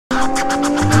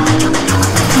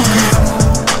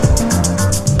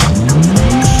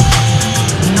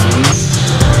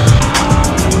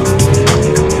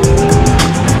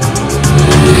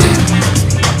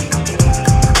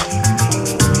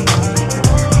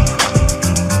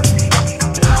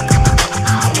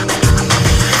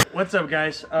What's up,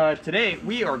 guys? Today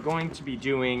we are going to be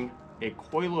doing a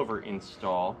coilover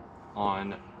install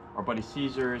on our buddy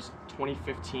Caesar's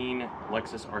 2015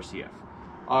 Lexus RCF.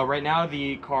 Right now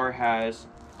the car has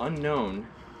unknown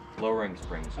lowering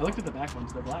springs. I looked at the back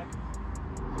ones, they're black.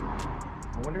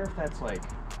 I wonder if that's like...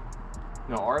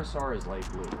 No, RSR is light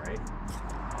blue, right?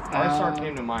 RSR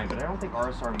came to mind, but I don't think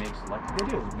RSR makes Lexus. They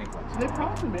do make Lexus. They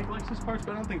probably make Lexus parts,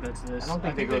 but I don't think that's this. I don't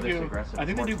think they go this aggressive. I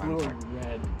think they do blue or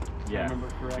red. Yeah. If I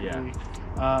remember correctly. Yeah.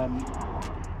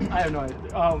 I have no idea.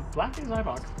 Oh, black is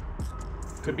Ibach.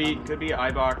 Could be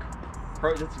Ibach.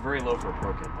 Pro. That's very low for a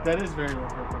Pro Kit, though. That is very low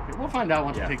for a Pro Kit. We'll find out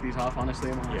once we take these off. Honestly,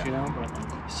 I'm gonna let you know. But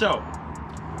so,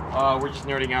 we're just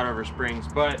nerding out over springs,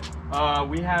 but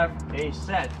we have a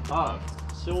set of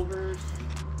Silvers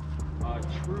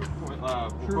true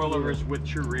coilovers with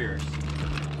true rears.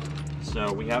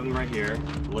 So we have them right here,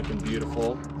 looking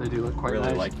beautiful. They do look quite nice.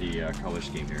 Really like the color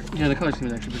scheme here. Yeah, the color scheme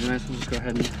is actually pretty nice. We'll just go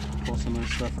ahead and pull some of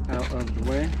this stuff out of the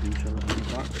way and show it in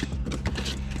the box.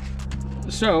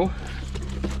 So,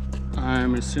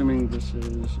 I'm assuming this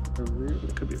is a rear.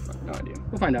 It could be a front. No idea.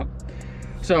 We'll find out.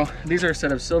 So these are a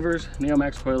set of Silvers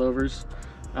NeoMax coilovers.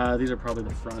 These are probably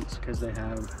the fronts because they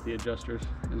have the adjusters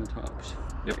in the tops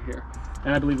right here.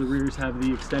 And I believe the rears have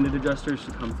the extended adjusters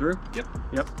to come through.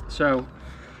 Yep. So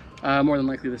more than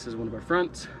likely this is one of our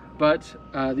fronts, but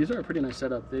these are a pretty nice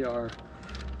setup. They're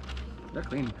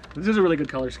clean. This is a really good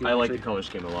color scheme. I like the color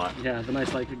scheme a lot. Yeah, the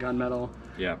nice like gunmetal.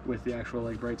 Yeah. With the actual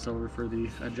like bright silver for the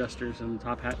adjusters and the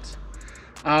top hats.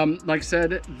 Like I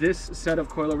said, this set of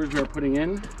coilovers we are putting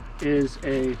in is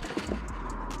a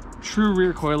true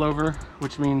rear coilover,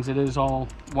 which means it is all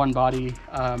one body.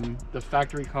 The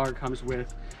factory car comes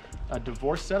with a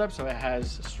divorce setup, so it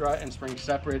has strut and spring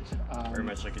separate. Very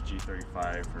much like a G35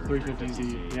 or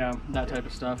 350Z, yeah, that type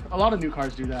of stuff. A lot of new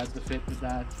cars do that. The Fit did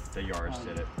that. The Yaris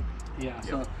did it. Yeah,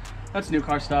 so that's new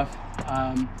car stuff.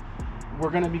 We're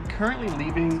going to be currently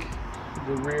leaving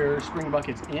the rear spring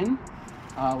buckets in.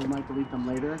 We might delete them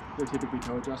later. They're typically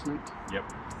toe adjustment. Yep.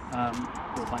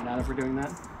 We'll find out if we're doing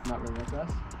that. Not really like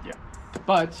us. Yeah.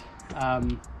 But I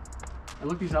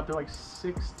looked these up. They're like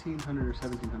 $1,600 or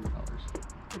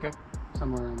 $1,700. Okay.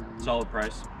 Somewhere in there. Solid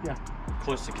price. Yeah.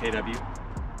 Close to KW,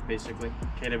 basically.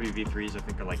 KW V3s I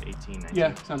think are like 18, 19.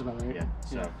 Yeah, sounds about right. Yeah.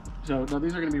 So no,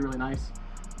 these are going to be really nice.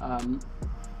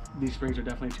 These springs are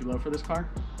definitely too low for this car.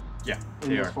 Yeah,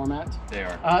 in this format. They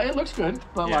are. It looks good,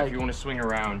 but yeah, like if you want to swing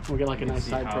around, we'll get like a nice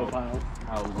side profile.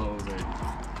 How low they?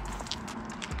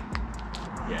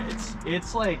 Yeah,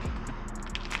 it's like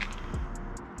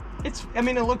I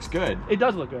mean, it looks good. It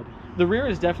does look good. The rear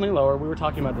is definitely lower. We were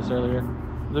talking about this earlier.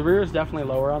 The rear is definitely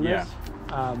lower on this.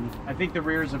 I think the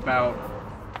rear is about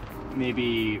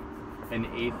maybe an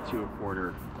 1/8 to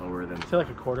 1/4 lower than. Say like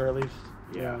a quarter at least.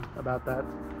 Yeah, about that.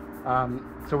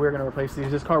 So we're going to replace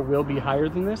these. This car will be higher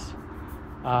than this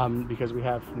because we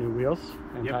have new wheels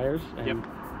and tires and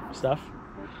stuff.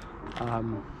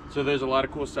 So there's a lot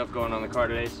of cool stuff going on in the car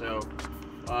today. So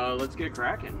let's get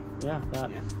cracking. Yeah, that.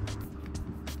 Yeah.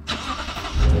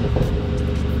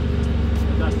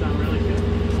 Does that sound really good?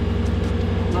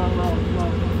 Low.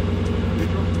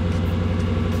 Neutral.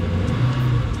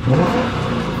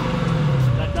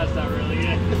 That does sound really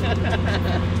good.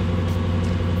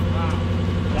 Wow.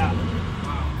 Yeah.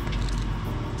 Wow.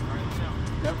 All right, let's go.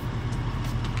 Yep.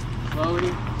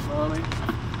 Slowly.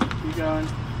 Keep going.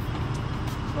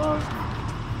 Slow.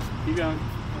 Keep going.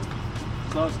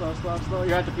 Slow.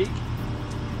 You're at the peak.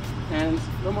 And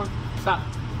no more. Stop.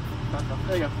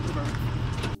 There you go. Super.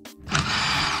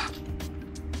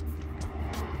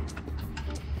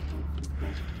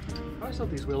 I always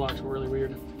thought these wheel locks were really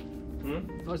weird. I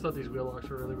always thought these wheel locks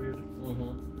were really weird.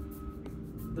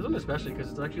 This one especially because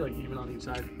it's actually like even on each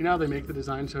side. You know how they make the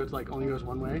design so it's like only goes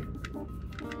one way?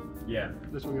 Yeah.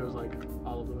 This one goes like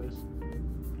all of the ways.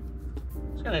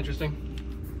 It's kind of interesting.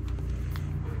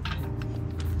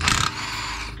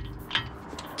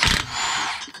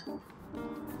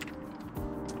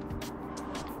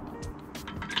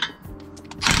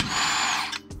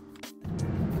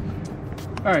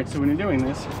 Alright, so when you're doing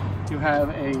this, you have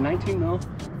a 19 mil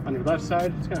on your left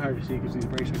side. It's kind of hard to see because these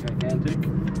brakes are gigantic.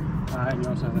 And you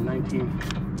also have a 19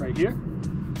 right here.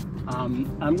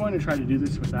 I'm going to try to do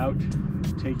this without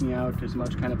taking out as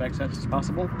much kind of excess as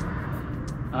possible.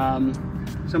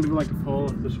 Some people like to pull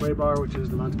the sway bar, which is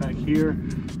the mounts back here,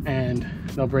 and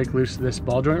they'll break loose this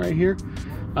ball joint right here.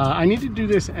 I need to do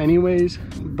this anyways,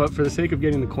 but for the sake of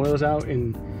getting the coils out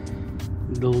in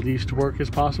the least work as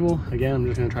possible, again, I'm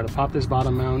just going to try to pop this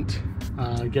bottom mount,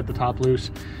 get the top loose,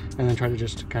 and then try to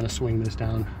just kind of swing this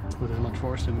down with as much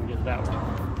force and get it out.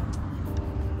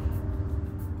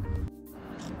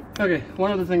 Okay,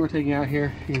 one other thing we're taking out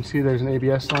here, you can see there's an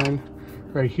ABS line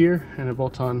right here and a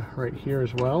bolt on right here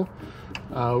as well.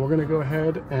 We're going to go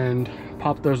ahead and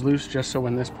pop those loose just so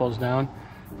when this pulls down,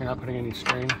 you're not putting any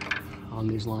strain on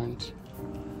these lines.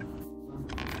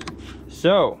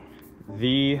 So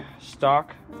the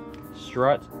stock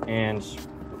strut and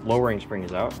lowering spring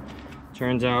is out.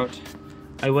 Turns out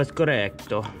I was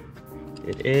correcto.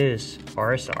 It is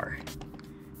RSR.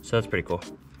 So that's pretty cool.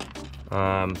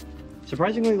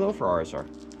 Surprisingly low for RSR.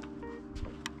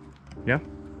 Yeah?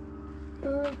 I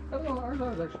don't know,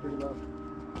 RSR is actually pretty low.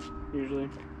 Usually.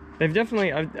 They've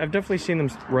definitely, I've definitely seen them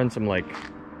run some like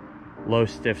low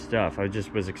stiff stuff. I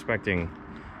just was expecting,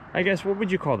 I guess, what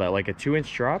would you call that? Like a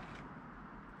 2-inch drop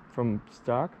from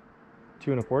stock?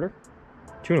 2 1/4?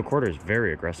 2 1/4 is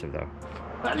very aggressive though.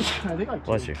 I think like 2.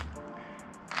 Bless you.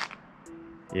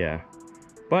 Yeah.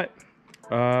 But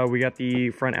we got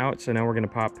the front out, so now we're gonna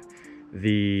pop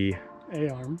the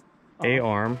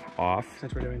A-arm off.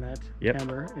 Since we're doing that. Yep.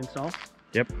 Camber install.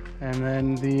 Yep. And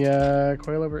then the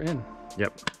coilover in.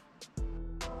 Yep.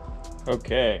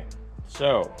 Okay,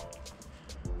 so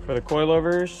for the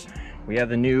coilovers, we have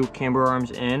the new camber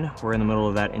arms in. We're in the middle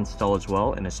of that install as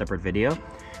well in a separate video.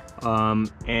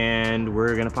 And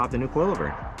we're gonna pop the new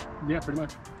coilover. Yeah, pretty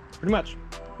much. Pretty much.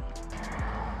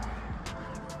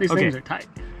 These things are tight.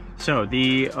 So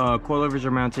the coilovers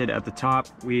are mounted at the top.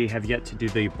 We have yet to do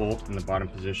the bolt in the bottom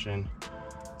position.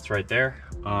 It's right there.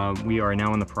 We are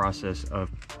now in the process of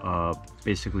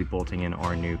basically bolting in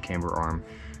our new camber arm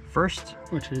first.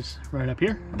 Which is right up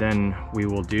here. Then we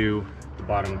will do the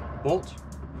bottom bolt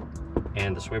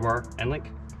and the sway bar end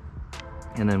link.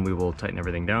 And then we will tighten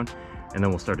everything down. And then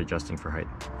we'll start adjusting for height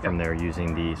from there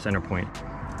using the center point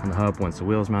on the hub once the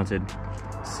wheel is mounted.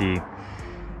 See,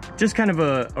 just kind of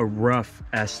a rough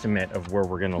estimate of where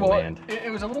we're gonna land.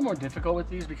 It was a little more difficult with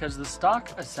these because the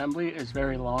stock assembly is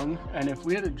very long, and if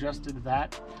we had adjusted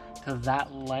that to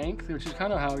that length, which is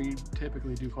kind of how you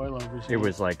typically do coilovers. It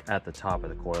was like at the top of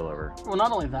the coilover. Well,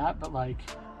 not only that, but like,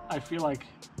 I feel like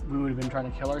we would have been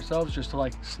trying to kill ourselves just to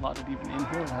like slot it even in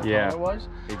here. That's how it was.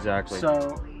 Exactly.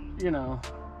 So, you know,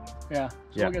 yeah, so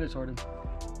we'll get it sorted.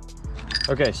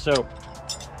 Okay, so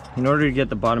in order to get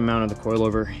the bottom mount of the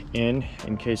coilover in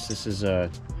case this is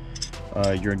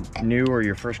your new or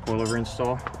your first coilover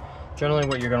install, generally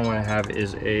what you're going to want to have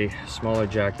is a smaller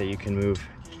jack that you can move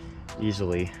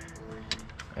easily.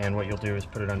 And what you'll do is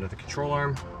put it under the control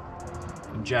arm,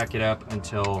 jack it up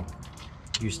until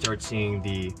you start seeing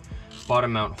the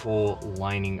bottom mount hole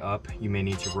lining up. You may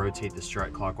need to rotate the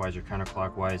strut clockwise or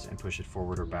counterclockwise and push it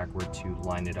forward or backward to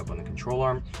line it up on the control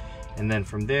arm. And then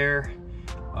from there,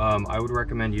 I would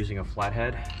recommend using a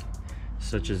flathead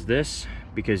such as this,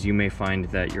 because you may find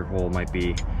that your hole might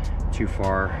be too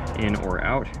far in or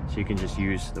out. So you can just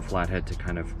use the flathead to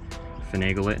kind of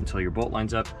finagle it until your bolt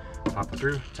lines up, pop it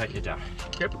through, tighten it down.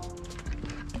 Yep.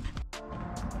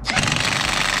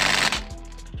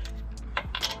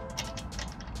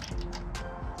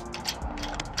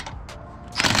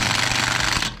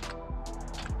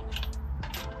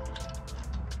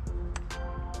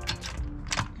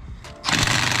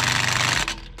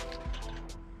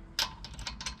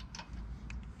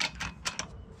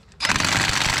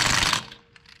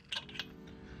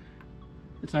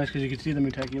 It's nice because you can see the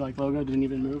Muteki like logo didn't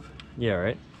even move. Yeah,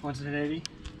 right? Once it hit 80.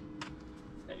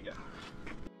 There you go.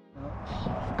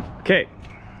 Okay,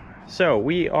 so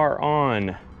we are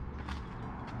on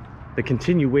the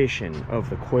continuation of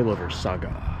the coilover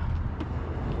saga.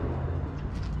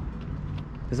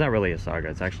 It's not really a saga,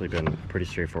 it's actually been a pretty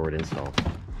straightforward install,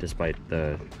 despite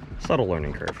the subtle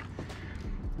learning curve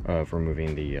of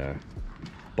removing the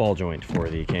ball joint for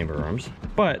the camber arms.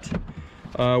 But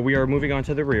we are moving on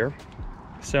to the rear.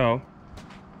 So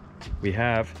we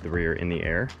have the rear in the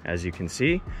air, as you can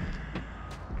see.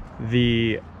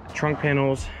 The trunk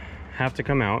panels have to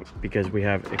come out because we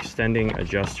have extending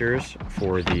adjusters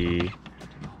for the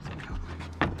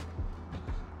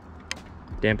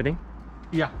dampening.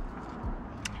 Yeah.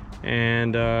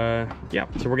 And yeah,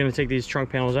 so we're gonna take these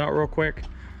trunk panels out real quick.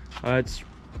 It's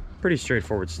pretty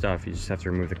straightforward stuff. You just have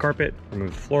to remove the carpet,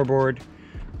 remove the floorboard.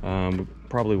 We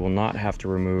probably will not have to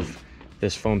remove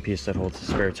this foam piece that holds the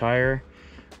spare tire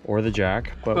or the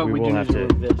jack, but we will have to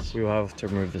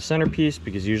remove the centerpiece,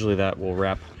 because usually that will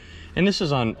wrap, and this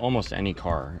is on almost any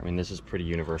car. I mean, this is pretty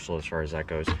universal as far as that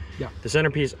goes. Yeah. The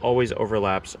centerpiece always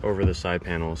overlaps over the side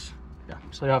panels Yeah,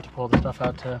 so you have to pull the stuff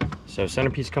out to... So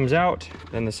centerpiece comes out,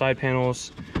 then the side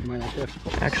panels. You might not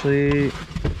shift. Actually...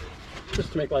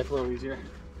 Just to make life a little easier.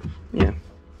 Yeah.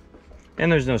 And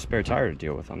there's no spare tire to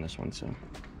deal with on this one, so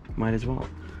might as well.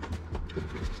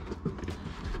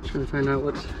 Trying to find out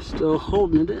what's still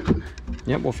holding it in.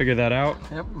 Yep, we'll figure that out.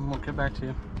 Yep, and we'll get back to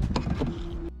you.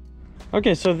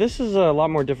 Okay, so this is a lot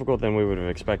more difficult than we would have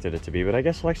expected it to be, but I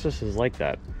guess Lexus is like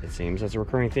that, it seems. That's a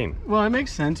recurring theme. Well, it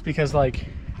makes sense because, like,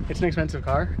 it's an expensive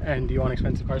car, and you want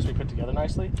expensive cars to be put together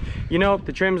nicely. You know,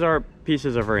 the trims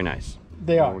pieces are very nice.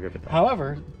 They are. We'll give it that.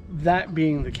 However, that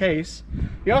being the case,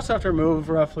 you also have to remove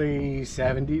roughly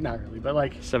 70, not really, but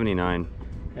like 79.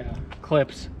 Yeah,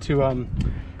 clips to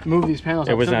move these panels.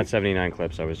 It was not 79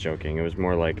 clips, I was joking. It was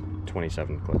more like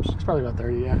 27 clips. It's probably about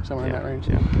 30, yeah, somewhere in that range.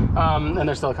 Yeah. And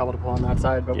there's still a couple to pull on that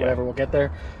side, but whatever, we'll get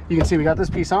there. You can see we got this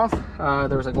piece off.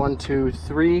 There was like 1, 2,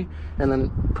 3, and then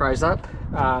prise up.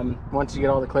 Once you get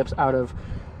all the clips out of,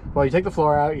 well, you take the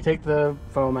floor out, you take the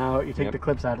foam out, you take the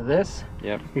clips out of this.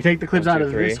 Yep. You take the clips 1, 2, out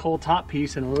of 3. this whole top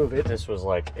piece and remove it. This was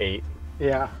like 8.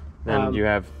 Yeah. Then you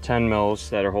have 10 mils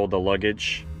that hold the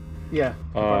luggage. Yeah.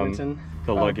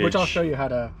 The luggage. Which I'll show you how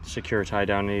to secure, tie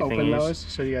down anything. Open those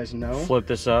so you guys know. Flip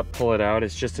this up, pull it out.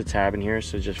 It's just a tab in here,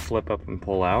 so just flip up and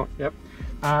pull out. Yep.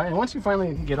 And once you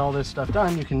finally get all this stuff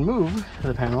done, you can move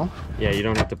the panel. Yeah, you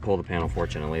don't have to pull the panel,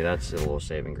 fortunately. That's a little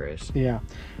saving grace. Yeah,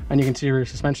 and you can see your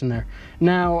suspension there.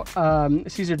 Now,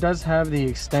 Caesar does have the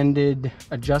extended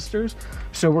adjusters,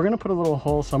 so we're gonna put a little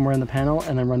hole somewhere in the panel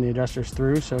and then run the adjusters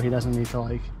through, so he doesn't need to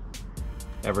like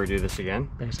ever do this again.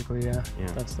 Basically, yeah.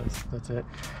 That's it.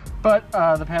 But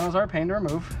the panels are a pain to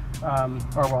remove,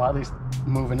 or well, at least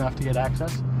move enough to get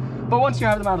access. But once you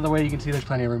have them out of the way, you can see there's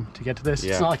plenty of room to get to this.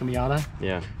 Yeah. It's not like a Miata.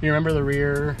 Yeah. You remember the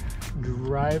rear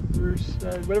driver's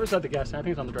side, whatever side the gas tank, I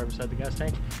think it's on the driver's side of the gas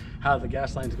tank, how the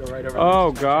gas lines go right over.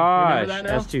 Oh gosh,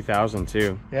 S2000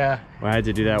 too. Yeah. Well, I had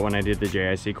to do that when I did the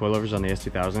JIC coilovers on the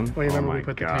S2000. Well, you remember we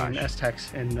put the Cayenne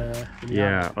S-Tex in the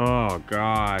yeah. Oh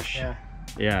gosh. Yeah.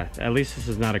 Yeah. At least this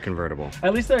is not a convertible.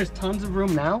 At least there's tons of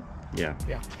room now. Yeah.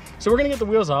 Yeah. So we're gonna get the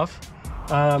wheels off.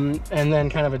 And then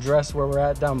kind of address where we're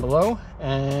at down below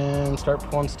and start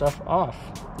pulling stuff off.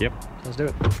 Yep. Let's do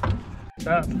it.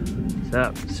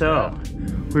 Stop. So,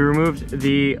 we removed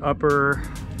the upper,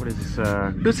 what is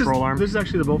this, control arm? This is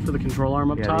actually the bolt for the control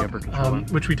arm up top. The upper control arm.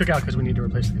 Which we took out because we need to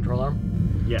replace the control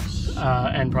arm. Yes.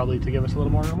 And probably to give us a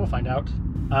little more room, we'll find out.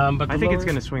 But I think it's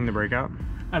going to swing the brake out.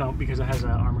 I don't, because it has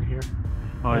an armor here.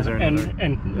 Oh, is there another?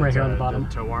 And right here on the bottom. The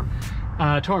toe arm?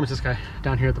 Toe arm is this guy,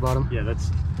 down here at the bottom. Yeah, that's...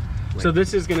 So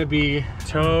this is going to be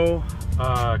toe,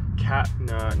 not cat.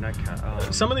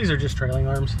 Some of these are just trailing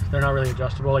arms. They're not really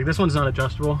adjustable. Like this one's not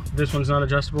adjustable. This one's not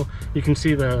adjustable. You can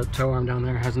see the toe arm down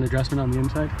there has an adjustment on the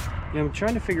inside. Yeah, I'm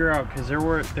trying to figure out because there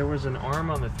was an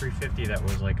arm on the 350 that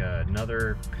was like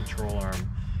another control arm.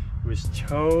 It was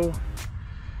toe.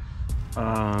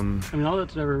 I mean, all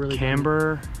that's ever really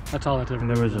camber. That's all that's ever. And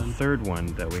there was a third one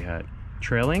that we had.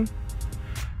 Trailing.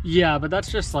 Yeah, but that's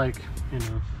just like, you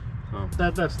know. Oh.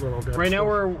 That's a little bit. Right now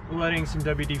we're letting some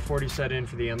WD-40 set in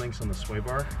for the end links on the sway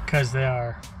bar. Because they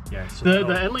are. Yeah. So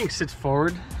the end link sits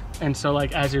forward, and so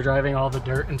like as you're driving, all the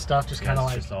dirt and stuff just kind of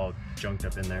like just all junked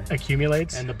up in there.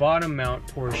 Accumulates. And the bottom mount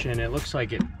portion, it looks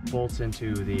like it bolts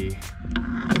into the.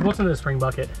 It bolts into the spring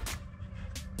bucket.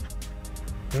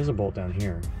 There's a bolt down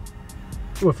here.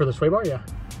 Well, for the sway bar, yeah.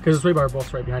 Because the sway bar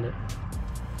bolts right behind it.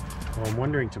 Well, I'm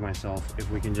wondering to myself if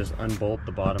we can just unbolt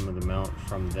the bottom of the mount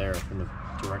from there,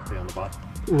 directly on the bottom.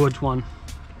 Which one?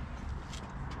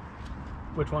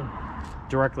 Which one?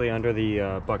 Directly under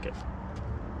the bucket.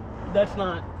 That's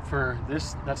not for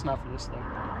this. That's not for this though.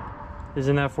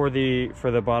 Isn't that for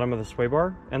the bottom of the sway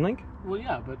bar end link? Well,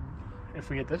 yeah, but if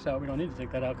we get this out, we don't need to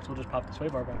take that out because we'll just pop the sway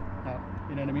bar back out.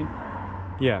 You know what I mean?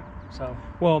 Yeah. So.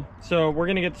 Well, so we're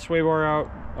gonna get the sway bar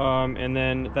out, and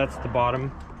then that's the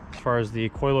bottom as far as the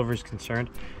coilover is concerned,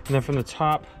 and then from the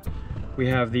top we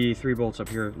have the 3 bolts up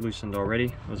here loosened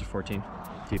already. Those are 14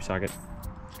 deep socket,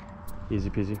 easy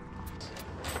peasy.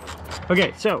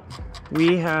 Okay, so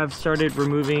we have started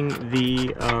removing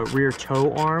the rear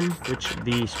toe arm, which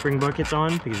the spring bucket's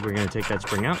on, because we're going to take that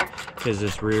spring out because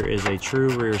this rear is a true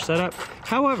rear setup.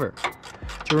 However,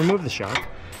 to remove the shock,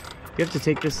 you have to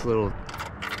take this little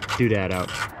doodad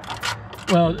out.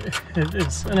 Well,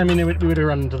 and I mean, we would have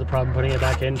run into the problem putting it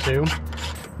back in too,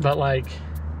 but like,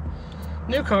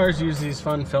 new cars use these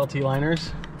fun felty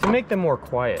liners. To make them more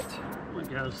quiet. I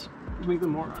guess. To make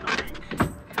them more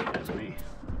annoying. That's me.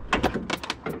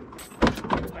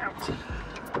 Out.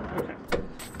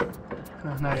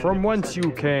 Okay. From whence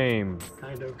you came.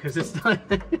 Kind of, because it's not...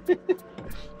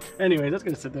 Anyway, that's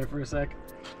going to sit there for a sec.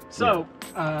 So,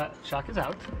 shock is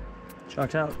out.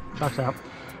 Chocks out. Chocks out.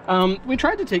 We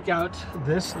tried to take out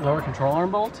this lower control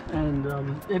arm bolt, and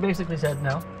it basically said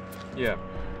no. Yeah.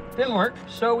 Didn't work,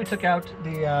 so we took out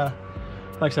the,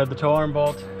 like I said, the toe arm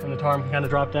bolt, and the toe arm can kind of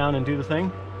drop down and do the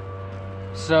thing.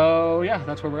 So yeah,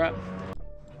 that's where we're at.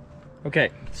 Okay,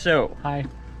 so Hi.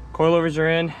 coilovers are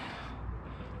in.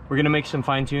 We're gonna make some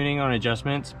fine tuning on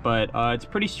adjustments, but it's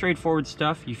pretty straightforward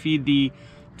stuff. You feed the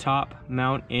top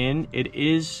mount in. It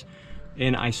is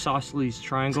an isosceles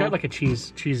triangle. It's got like a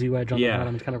cheesy wedge on the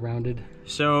bottom. It's kind of rounded.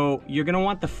 So you're gonna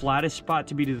want the flattest spot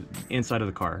to be to the inside of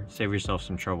the car. Save yourself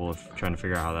some trouble of trying to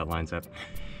figure out how that lines up.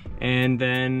 And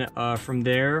then from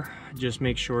there, just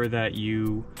make sure that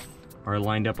you are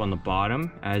lined up on the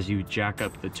bottom as you jack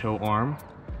up the toe arm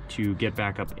to get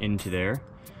back up into there.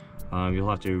 You'll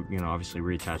have to, obviously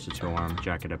reattach the toe arm,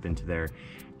 jack it up into there,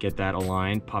 get that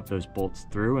aligned, pop those bolts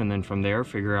through, and then from there,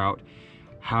 figure out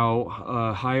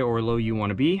how high or low you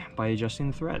want to be by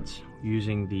adjusting the threads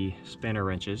using the spanner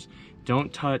wrenches.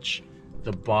 Don't touch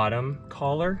the bottom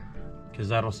collar, because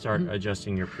that'll start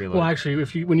adjusting your preload. Well,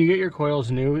 actually, when you get your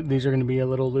coils new, these are going to be a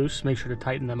little loose. Make sure to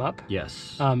tighten them up.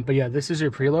 Yes. But yeah, this is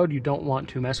your preload. You don't want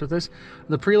to mess with this.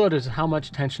 The preload is how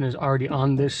much tension is already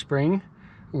on this spring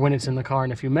when it's in the car,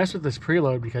 and if you mess with this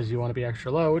preload because you want to be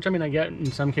extra low, which I mean I get in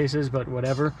some cases, but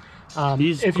whatever.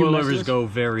 These coilovers go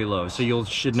very low, so you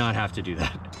should not have to do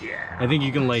that. Yeah. I think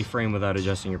you can lay frame without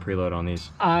adjusting your preload on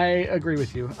these. I agree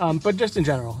with you, but just in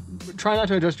general, try not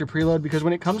to adjust your preload, because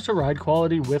when it comes to ride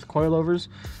quality with coilovers,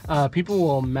 people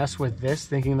will mess with this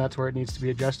thinking that's where it needs to be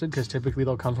adjusted, because typically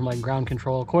they'll come from like ground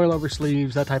control, coilover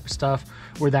sleeves, that type of stuff,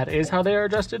 where that is how they are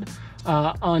adjusted.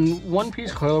 On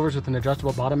one-piece coilovers with an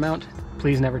adjustable bottom mount,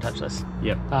 please never touch this.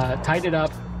 Yep. Tighten it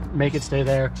up, make it stay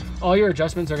there. All your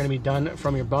adjustments are going to be done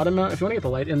from your bottom mount. If you want to get the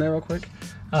light in there real quick,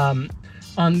 on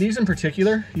these in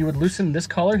particular, you would loosen this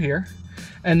collar here,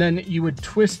 and then you would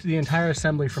twist the entire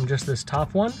assembly from just this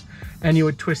top one, and you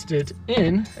would twist it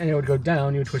in, and it would go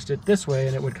down. You would twist it this way,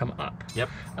 and it would come up. Yep.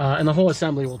 And the whole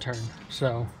assembly will turn.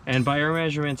 So. And by our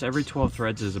measurements, every 12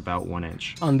 threads is about 1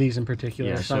 inch. On these in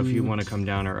particular. Yeah, so if you want to come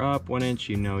down or up 1 inch,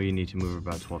 you need to move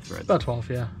about 12 threads. About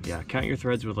 12, yeah. Yeah, count your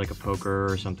threads with like a poker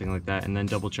or something like that, and then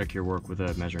double check your work with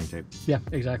a measuring tape. Yeah,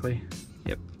 exactly.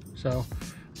 Yep. So,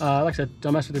 like I said,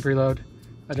 don't mess with your preload.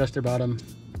 Adjust your bottom.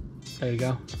 There you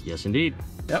go. Yes, indeed.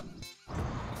 Yep.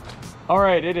 All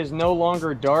right, it is no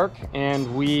longer dark,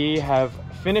 and we have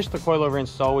finished the coilover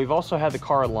install. We've also had the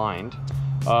car aligned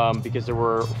because there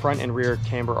were front and rear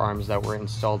camber arms that were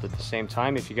installed at the same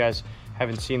time. If you guys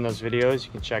haven't seen those videos,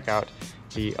 you can check out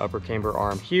the upper camber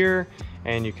arm here,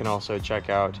 and you can also check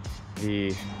out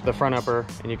the front upper,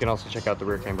 and you can also check out the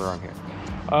rear camber arm here.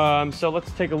 So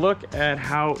let's take a look at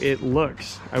how it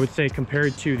looks. I would say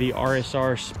compared to the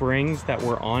RSR springs that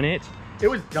were on it, it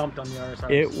was dumped on the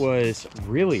RSRs. It was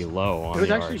really low on the RSRs.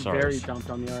 It was actually very dumped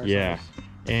on the RSRs. Yeah,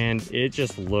 and it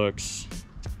just looks,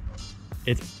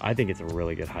 I think it's a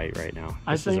really good height right now.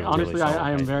 I think, honestly,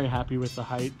 I am very happy with the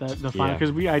height, the final,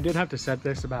 because I did have to set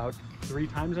this about 3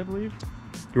 times, I believe.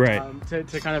 Right.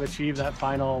 To kind of achieve that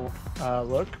final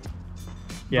look.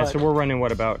 Yeah, so we're running,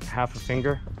 what, about half a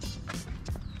finger?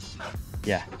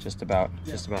 Yeah, just about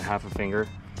half a finger.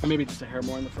 And maybe just a hair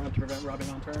more in the front to prevent rubbing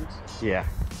on turns. Yeah.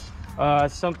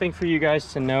 Something for you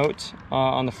guys to note,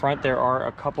 on the front there are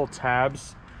a couple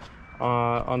tabs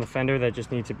on the fender that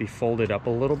just need to be folded up a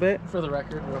little bit. For the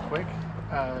record, real quick,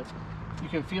 you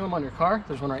can feel them on your car.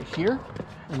 There's one right here,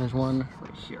 and there's one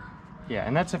right here. Yeah,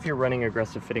 and that's if you're running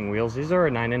aggressive fitting wheels. These are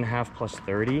a 9.5 plus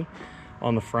 30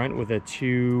 on the front with a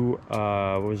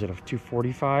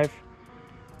 245,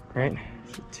 right?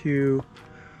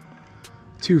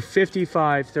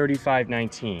 255 35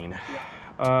 19. Yeah.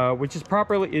 Which is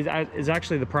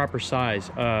actually the proper size.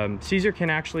 Caesar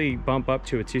can actually bump up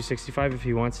to a 265 if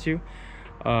he wants to.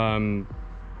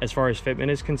 As far as fitment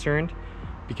is concerned,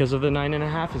 because of the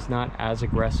 9.5 is not as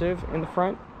aggressive in the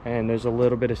front, and there's a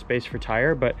little bit of space for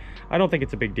tire, but I don't think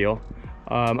it's a big deal.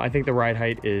 I think the ride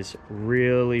height is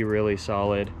really, really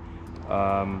solid.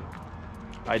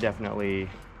 I definitely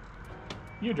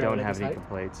don't have any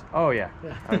complaints. Oh yeah,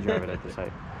 I would drive it at this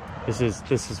height. This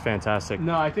is fantastic.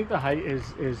 No, I think the height is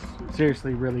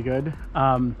seriously really good.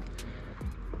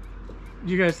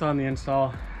 You guys saw in the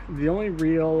install, the only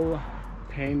real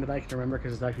pain that I can remember,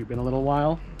 because it's actually been a little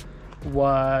while,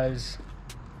 was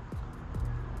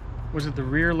it the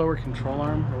rear lower control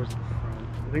arm, or was it the front?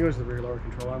 I think it was the rear lower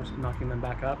control arms, knocking them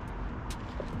back up.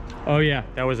 Oh yeah,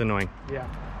 that was annoying. Yeah.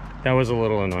 That was a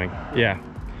little annoying. Yeah.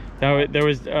 There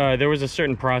was a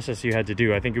certain process you had to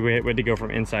do. I think we had to go from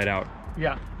inside out.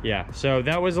 Yeah. Yeah, so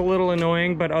that was a little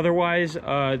annoying, but otherwise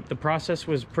the process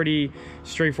was pretty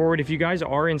straightforward. If you guys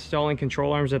are installing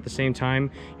control arms at the same time,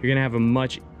 you're gonna have a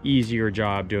much easier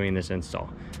job doing this install.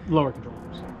 Lower control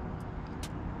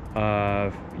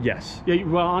arms. Yes. Yeah,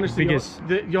 well, honestly, because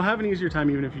you'll have an easier time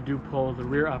even if you do pull the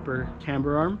rear upper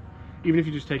camber arm. Even if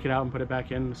you just take it out and put it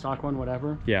back in, the stock one,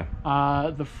 whatever. Yeah.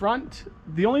 The front,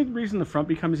 the only reason the front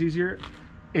becomes easier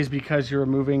is because you're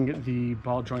removing the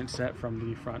ball joint set from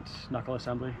the front knuckle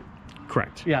assembly.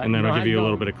 Correct. Yeah. And that'll give you a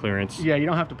little bit of clearance. Yeah, you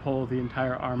don't have to pull the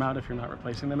entire arm out if you're not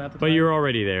replacing them at the time. But you're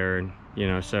already there, you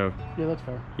know, so. Yeah, that's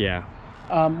fair. Yeah.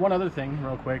 One other thing,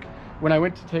 real quick. When I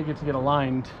went to take it to get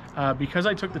aligned, because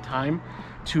I took the time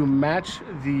to match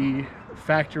the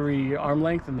factory arm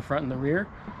length in the front and the rear,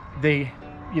 they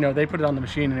put it on the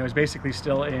machine and it was basically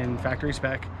still in factory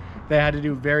spec. They had to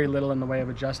do very little in the way of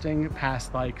adjusting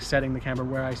past like setting the camber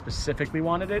where I specifically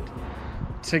wanted it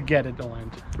to get it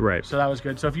aligned. Right. So that was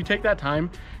good. So if you take that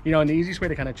time, you know, and the easiest way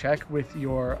to kind of check with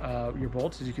your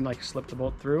bolts is you can like slip the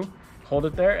bolt through, hold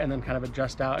it there, and then kind of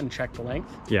adjust out and check the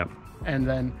length. Yeah. And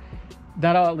then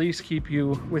that'll at least keep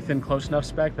you within close enough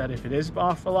spec that if it is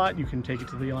off a lot, you can take it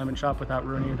to the alignment shop without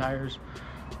ruining your tires.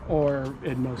 Or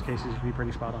in most cases, it'd be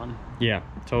pretty spot on. Yeah,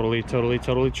 totally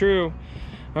true.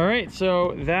 All right,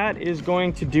 so that is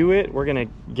going to do it. We're gonna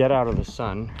get out of the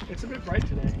sun. It's a bit bright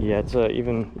today. Yeah, it's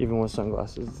even with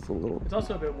sunglasses, it's a little. It's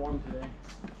also a bit warm today.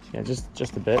 Yeah,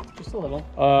 just a bit. Just a little.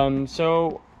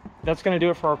 So that's gonna do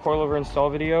it for our coilover install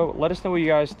video. Let us know what you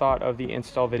guys thought of the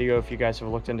install video. If you guys have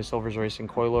looked into Silvers Racing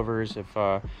Coilovers, if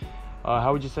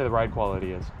how would you say the ride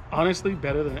quality is? Honestly,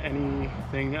 better than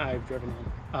anything I've driven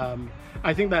on.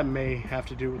 I think that may have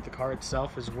to do with the car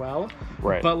itself as well.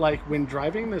 Right. But like when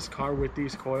driving this car with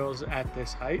these coils at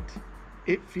this height,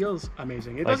 it feels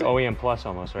amazing. It like doesn't, OEM Plus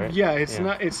almost, right? Yeah, it's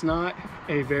not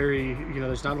a very, you know,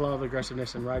 there's not a lot of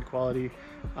aggressiveness in ride quality.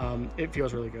 It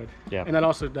feels really good. Yeah. And that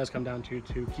also does come down to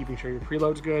keeping sure your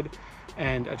preload's good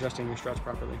and adjusting your struts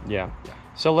properly. Yeah.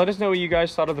 So let us know what you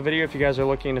guys thought of the video. If you guys are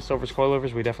looking into Silvers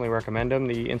Coilovers, we definitely recommend them.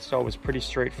 The install was pretty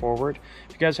straightforward.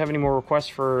 If you guys have any more requests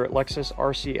for Lexus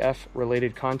RCF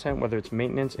related content, whether it's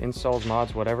maintenance, installs,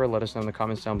 mods, whatever, let us know in the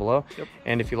comments down below. Yep.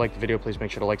 And if you like the video, please make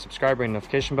sure to like, subscribe, ring the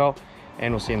notification bell,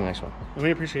 and we'll see you in the next one. And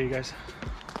we appreciate you guys.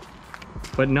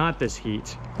 But not this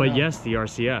heat, but yes, the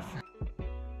RCF.